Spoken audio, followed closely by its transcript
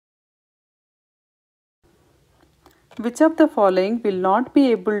Which of the following will not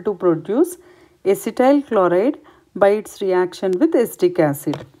be able to produce acetyl chloride by its reaction with acetic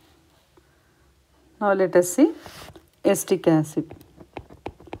acid? Now let us see acetic acid.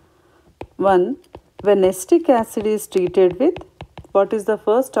 1. When acetic acid is treated with, what is the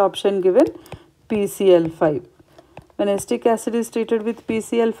first option given? PCl5. When acetic acid is treated with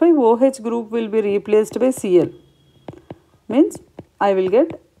PCl5, OH group will be replaced by Cl. Means I will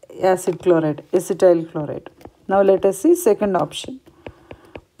get acid chloride, acetyl chloride. Now let us see second option.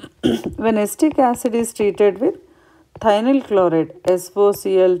 When acetic acid is treated with thionyl chloride,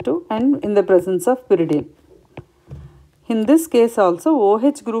 SOCl2, and in the presence of pyridine. In this case also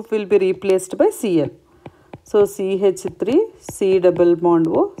OH group will be replaced by Cl. So CH3, C double bond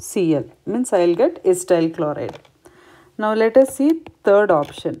O, Cl. Means I will get acetyl chloride. Now let us see third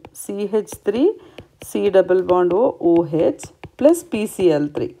option. CH3, C double bond O, OH plus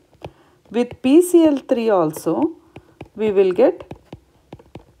PCl3. With PCl3 also we will get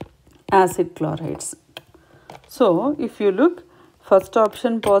acid chlorides. So if you look, first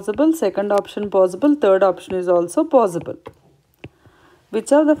option possible, second option possible, third option is also possible.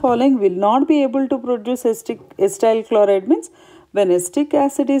 Which of the following will not be able to produce acetyl chloride? Means when acetic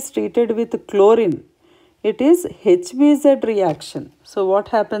acid is treated with chlorine, it is HBZ reaction. So what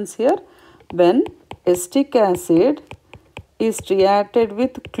happens here? When acetic acid is reacted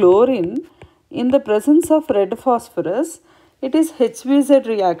with chlorine in the presence of red phosphorus, it is HBZ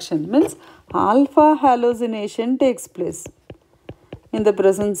reaction. Means alpha halogenation takes place in the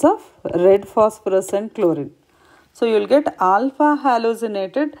presence of red phosphorus and chlorine. So you will get alpha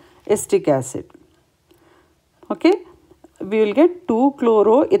halogenated acetic acid. Okay, we will get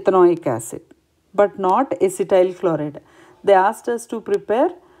 2-chloroethanoic acid, but not acetyl chloride. They asked us to prepare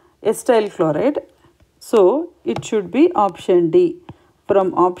acetyl chloride, so it should be option D.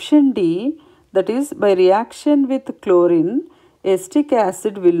 From option D, that is by reaction with chlorine, acetic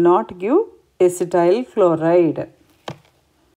acid will not give acetyl chloride.